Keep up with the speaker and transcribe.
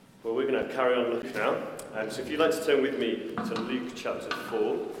Well, we're going to carry on looking now. So if you'd like to turn with me to Luke chapter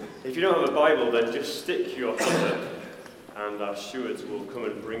 4. If you don't have a Bible, then just stick your hand up and our stewards will come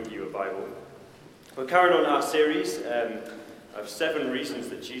and bring you a Bible. We're carrying on our series of 7 reasons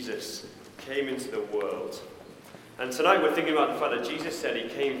that Jesus came into the world. And tonight we're thinking about the fact that Jesus said he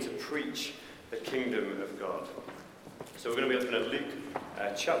came to preach the kingdom of God. So we're going to be looking at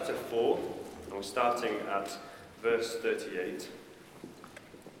Luke chapter 4, and we're starting at verse 38.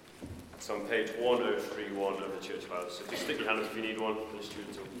 It's on page 1031 of the Church Bible. So just stick your hand up if you need one. The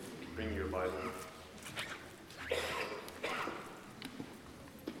students will bring you a Bible.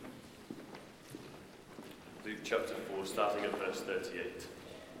 Luke chapter 4, starting at verse 38.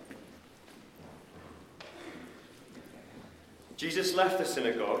 Jesus left the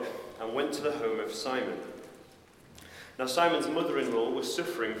synagogue and went to the home of Simon. Now Simon's mother-in-law was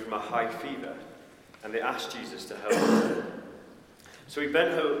suffering from a high fever, and they asked Jesus to help her. So he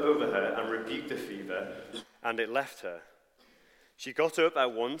bent over her and rebuked the fever, and it left her. She got up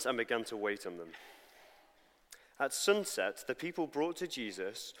at once and began to wait on them. At sunset, the people brought to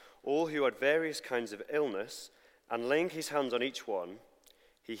Jesus all who had various kinds of illness, and laying his hands on each one,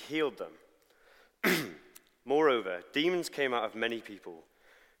 he healed them. Moreover, demons came out of many people,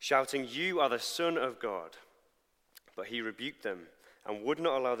 shouting, "You are the Son of God." But he rebuked them and would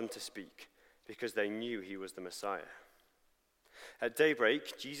not allow them to speak, because they knew he was the Messiah. At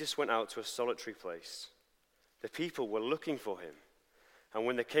daybreak, Jesus went out to a solitary place. The people were looking for him, and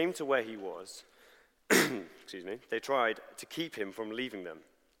when they came to where he was, they tried to keep him from leaving them.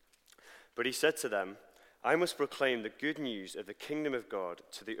 But he said to them, "I must proclaim the good news of the kingdom of God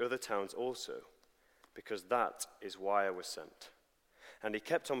to the other towns also, because that is why I was sent." And he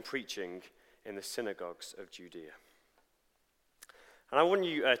kept on preaching in the synagogues of Judea. And I want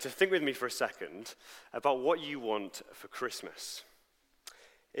you to think with me for a second about what you want for Christmas.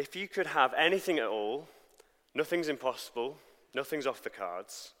 If you could have anything at all, nothing's impossible, nothing's off the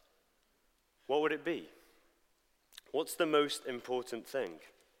cards, what would it be? What's the most important thing?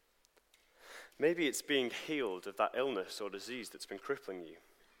 Maybe it's being healed of that illness or disease that's been crippling you.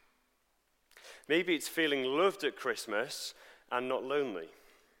 Maybe it's feeling loved at Christmas and not lonely.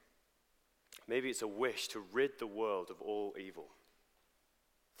 Maybe it's a wish to rid the world of all evil.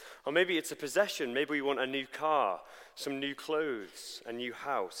 Or maybe it's a possession. Maybe we want a new car, some new clothes, a new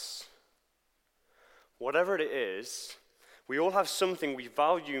house. Whatever it is, we all have something we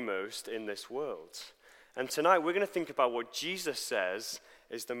value most in this world. And tonight we're going to think about what Jesus says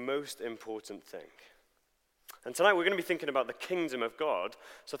is the most important thing. And tonight we're going to be thinking about the kingdom of God.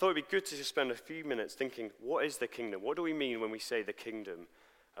 So I thought it'd be good to just spend a few minutes thinking, what is the kingdom? What do we mean when we say the kingdom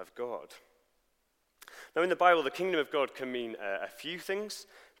of God? Now in the Bible, the kingdom of God can mean a few things,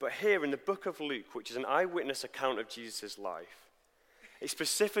 but here in the book of Luke, which is an eyewitness account of Jesus' life, it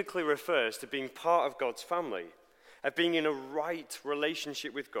specifically refers to being part of God's family, of being in a right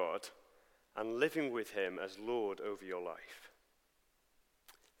relationship with God and living with him as Lord over your life.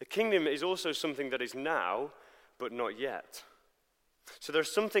 The kingdom is also something that is now, but not yet. So there are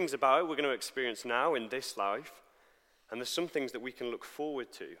some things about it we're going to experience now in this life, and there's some things that we can look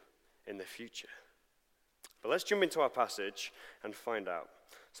forward to in the future. But let's jump into our passage and find out.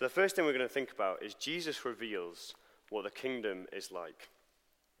 So the first thing we're going to think about is Jesus reveals what the kingdom is like.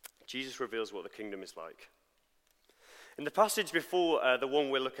 Jesus reveals what the kingdom is like. In the passage before the one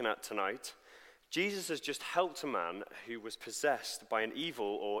we're looking at tonight, Jesus has just helped a man who was possessed by an evil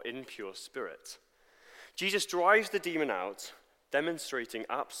or impure spirit. Jesus drives the demon out, demonstrating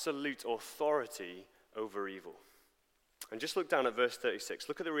absolute authority over evil. And just look down at verse 36.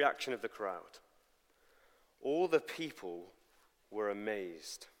 Look at the reaction of the crowd. All the people were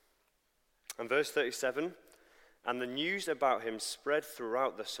amazed. And verse 37, and the news about him spread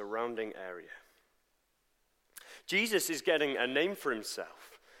throughout the surrounding area. Jesus is getting a name for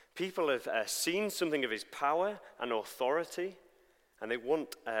himself. People have seen something of his power and authority, and they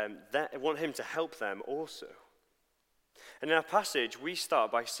want him to help them also. And in our passage, we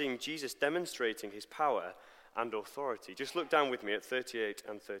start by seeing Jesus demonstrating his power and authority. Just look down with me at 38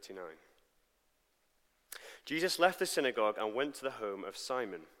 and 39. Jesus left the synagogue and went to the home of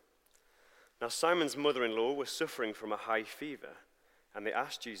Simon. Now Simon's mother-in-law was suffering from a high fever, and they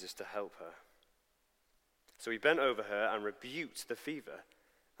asked Jesus to help her. So he bent over her and rebuked the fever,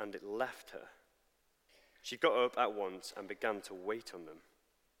 and it left her. She got up at once and began to wait on them.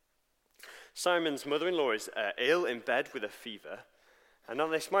 Simon's mother-in-law is ill in bed with a fever. And now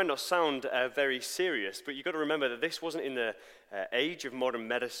this might not sound very serious, but you've got to remember that this wasn't in the age of modern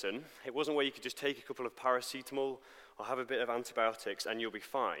medicine. It wasn't where you could just take a couple of paracetamol or have a bit of antibiotics and you'll be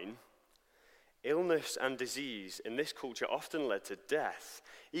fine. illness and disease in this culture often led to death.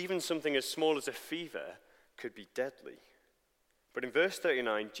 Even something as small as a fever could be deadly. But in verse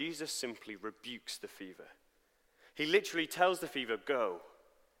 39, Jesus simply rebukes the fever. He literally tells the fever, "Go,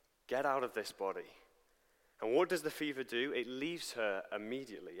 get out of this body." And what does the fever do? It leaves her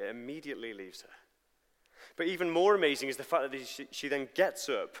immediately. It immediately leaves her. But even more amazing is the fact that she then gets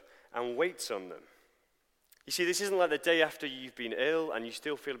up and waits on them. You see, this isn't like the day after you've been ill and you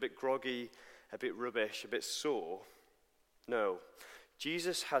still feel a bit groggy, a bit rubbish, a bit sore. No,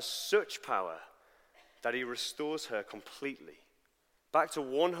 Jesus has such power that he restores her completely, back to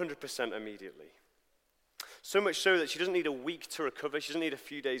 100% immediately. So much so that she doesn't need a week to recover, she doesn't need a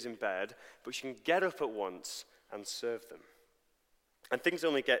few days in bed, but she can get up at once and serve them. And things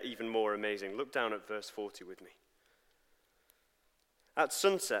only get even more amazing. Look down at verse 40 with me. At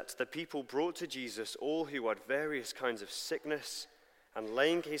sunset, the people brought to Jesus all who had various kinds of sickness, and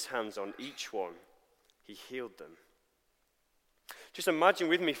laying his hands on each one, he healed them. Just imagine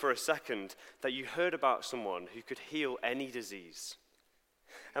with me for a second that you heard about someone who could heal any disease.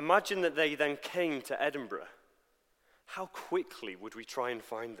 Imagine that they then came to Edinburgh. How quickly would we try and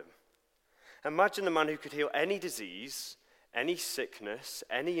find them? Imagine the man who could heal any disease, any sickness,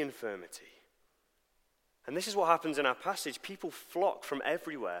 any infirmity. And this is what happens in our passage. People flock from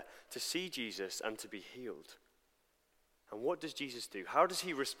everywhere to see Jesus and to be healed. And what does Jesus do? How does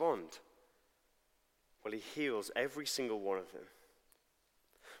he respond? Well, he heals every single one of them.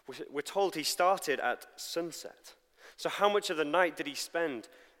 We're told he started at sunset. So how much of the night did he spend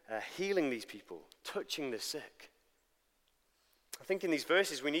healing these people, touching the sick? I think in these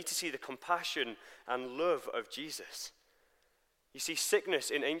verses we need to see the compassion and love of Jesus. You see,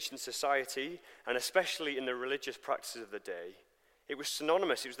 sickness in ancient society, and especially in the religious practices of the day, it was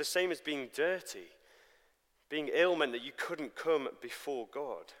synonymous. It was the same as being dirty. Being ill meant that you couldn't come before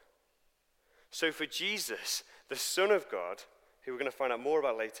God. So for Jesus, the Son of God, who we're going to find out more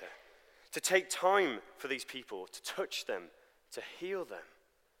about later, to take time for these people, to touch them, to heal them,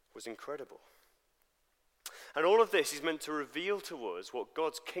 was incredible. And all of this is meant to reveal to us what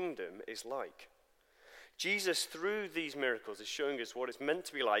God's kingdom is like. Jesus, through these miracles, is showing us what it's meant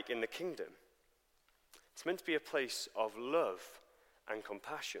to be like in the kingdom. It's meant to be a place of love and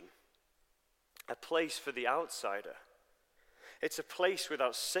compassion, a place for the outsider. It's a place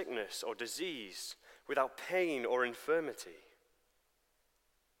without sickness or disease, without pain or infirmity.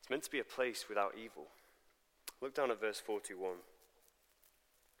 It's meant to be a place without evil. Look down at verse 41.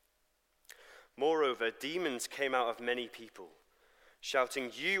 Moreover, demons came out of many people,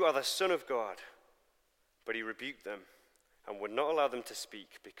 shouting, "You are the Son of God." But he rebuked them and would not allow them to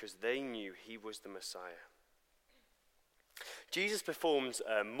speak because they knew he was the Messiah. Jesus performs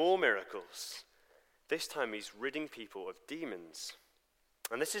more miracles. This time he's ridding people of demons.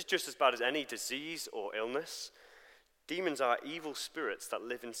 And this is just as bad as any disease or illness. Demons are evil spirits that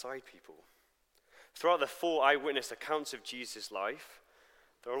live inside people. Throughout the 4 eyewitness accounts of Jesus' life,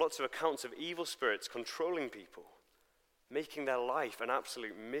 there are lots of accounts of evil spirits controlling people, making their life an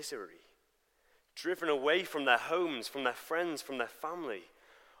absolute misery. Driven away from their homes, from their friends, from their family,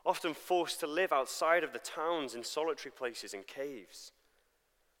 often forced to live outside of the towns in solitary places in caves.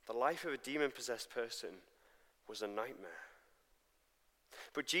 The life of a demon-possessed person was a nightmare.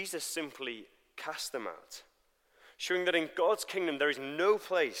 But Jesus simply cast them out, showing that in God's kingdom there is no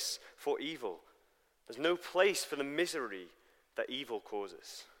place for evil. There's no place for the misery that evil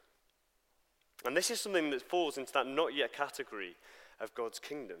causes. And this is something that falls into that not yet category of God's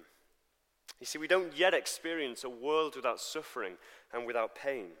kingdom. You see, we don't yet experience a world without suffering and without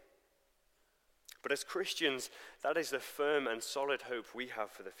pain. But as Christians, that is the firm and solid hope we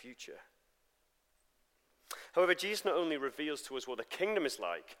have for the future. However, Jesus not only reveals to us what the kingdom is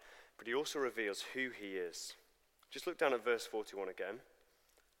like, but he also reveals who he is. Just look down at verse 41 again.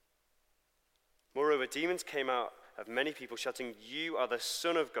 Moreover, demons came out of many people shouting, "You are the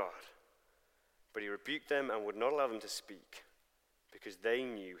Son of God." But he rebuked them and would not allow them to speak, because they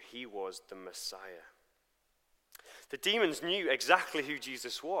knew he was the Messiah. The demons knew exactly who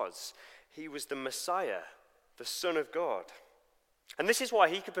Jesus was. He was the Messiah, the Son of God. And this is why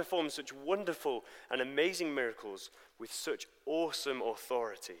he could perform such wonderful and amazing miracles with such awesome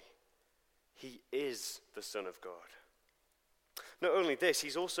authority. He is the Son of God. Not only this,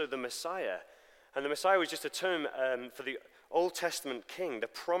 he's also the Messiah. And the Messiah was just a term for the Old Testament king, the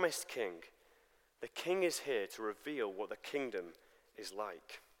promised king. The king is here to reveal what the kingdom is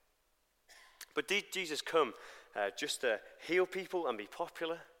like. But did Jesus come just to heal people and be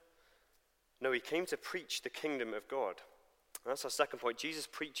popular? No, he came to preach the kingdom of God. And that's our second point. Jesus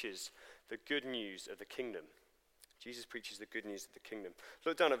preaches the good news of the kingdom. Jesus preaches the good news of the kingdom.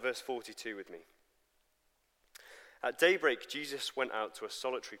 Look down at verse 42 with me. At daybreak, Jesus went out to a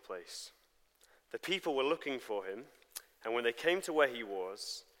solitary place. The people were looking for him, and when they came to where he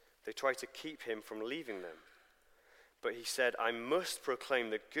was, they tried to keep him from leaving them. But he said, I must proclaim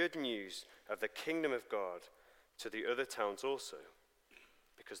the good news of the kingdom of God to the other towns also,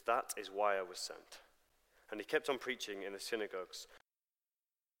 because that is why I was sent. And he kept on preaching in the synagogues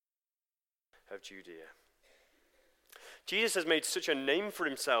of Judea. Jesus has made such a name for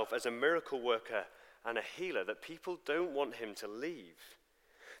himself as a miracle worker and a healer that people don't want him to leave.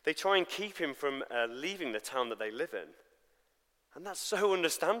 They try and keep him from leaving the town that they live in. And that's so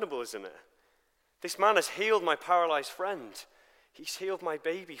understandable, isn't it? This man has healed my paralyzed friend. He's healed my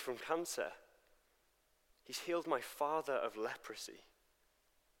baby from cancer. He's healed my father of leprosy.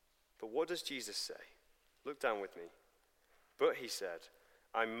 But what does Jesus say? Look down with me. But he said,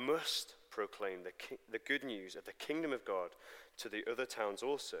 I must proclaim the good news of the kingdom of God to the other towns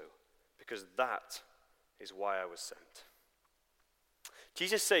also, because that is why I was sent.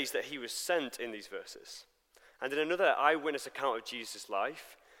 Jesus says that he was sent in these verses. And in another eyewitness account of Jesus'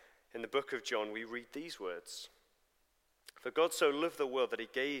 life, in the book of John, we read these words. For God so loved the world that he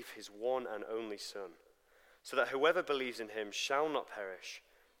gave his one and only Son, so that whoever believes in him shall not perish,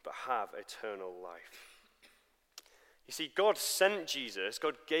 but have eternal life. You see, God sent Jesus,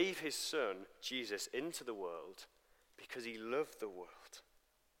 God gave his Son, Jesus, into the world because he loved the world.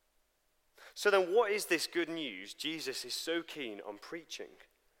 So then what is this good news Jesus is so keen on preaching?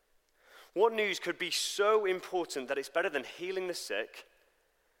 What news could be so important that it's better than healing the sick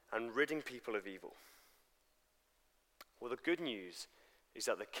and ridding people of evil? Well, the good news is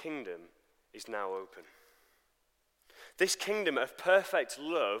that the kingdom is now open. This kingdom of perfect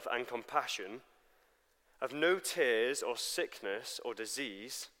love and compassion, of no tears or sickness or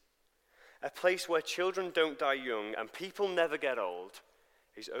disease, a place where children don't die young and people never get old,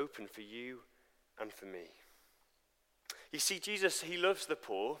 is open for you and for me. You see, Jesus, he loves the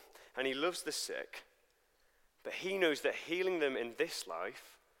poor and he loves the sick, but he knows that healing them in this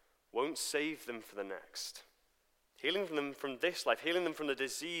life won't save them for the next. Healing them from this life, healing them from the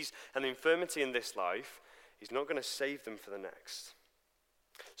disease and the infirmity in this life is not going to save them for the next.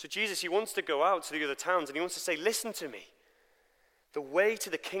 So Jesus, he wants to go out to the other towns and he wants to say, listen to me. The way to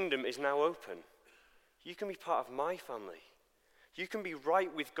the kingdom is now open. You can be part of my family. You can be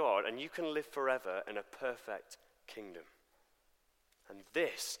right with God and you can live forever in a perfect kingdom. And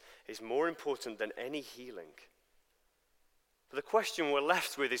this is more important than any healing. But the question we're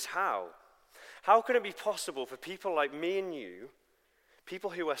left with is how? How can it be possible for people like me and you,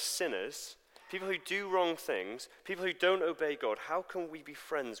 people who are sinners, people who do wrong things, people who don't obey God, how can we be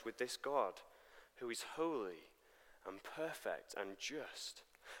friends with this God who is holy and perfect and just?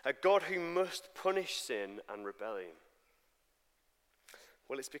 A God who must punish sin and rebellion.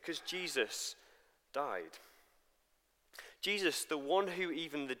 Well, it's because Jesus died. Jesus, the one who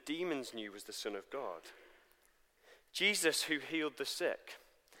even the demons knew was the Son of God. Jesus who healed the sick.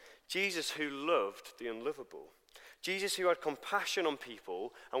 Jesus who loved the unlovable. Jesus who had compassion on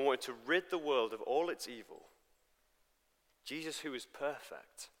people and wanted to rid the world of all its evil. Jesus who is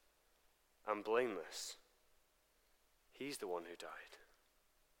perfect and blameless. He's the one who died.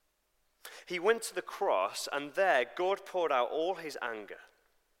 He went to the cross and there God poured out all his anger,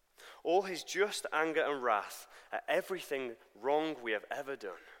 all his just anger and wrath at everything wrong we have ever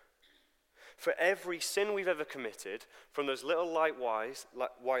done. For every sin we've ever committed, from those little white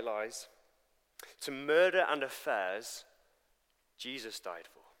lies to murder and affairs, Jesus died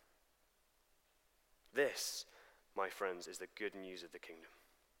for. This, my friends, is the good news of the kingdom.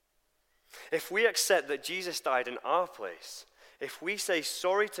 If we accept that Jesus died in our place, if we say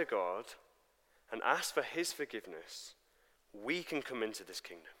sorry to God and ask for his forgiveness, we can come into this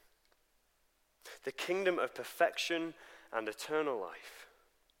kingdom. The kingdom of perfection and eternal life.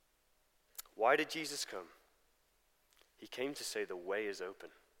 Why did Jesus come? He came to say the way is open.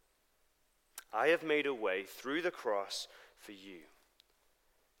 I have made a way through the cross for you.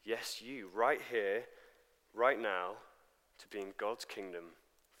 Yes, you, right here, right now, to be in God's kingdom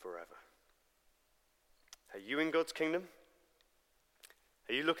forever. Are you in God's kingdom?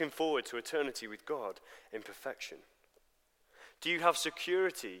 Are you looking forward to eternity with God in perfection? Do you have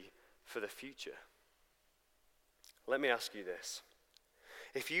security for the future? Let me ask you this.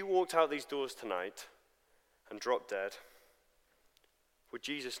 If you walked out these doors tonight and dropped dead, would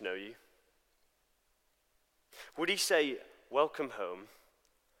Jesus know you? Would he say, welcome home?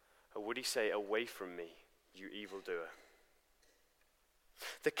 Or would he say, away from me, you evildoer?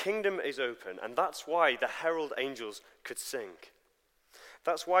 The kingdom is open, and that's why the herald angels could sing.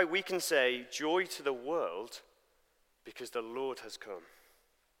 That's why we can say, joy to the world, because the Lord has come.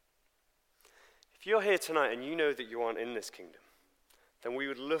 If you're here tonight and you know that you aren't in this kingdom, then we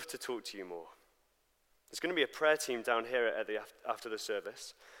would love to talk to you more. There's going to be a prayer team down here after the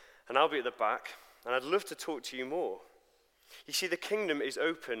service, and I'll be at the back, and I'd love to talk to you more. You see, the kingdom is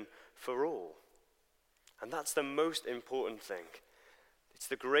open for all, and that's the most important thing. It's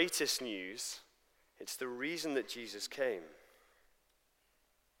the greatest news. It's the reason that Jesus came.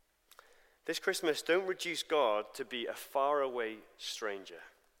 This Christmas, don't reduce God to be a faraway stranger,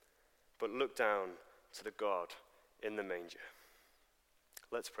 but look down to the God in the manger.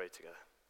 Let's pray together.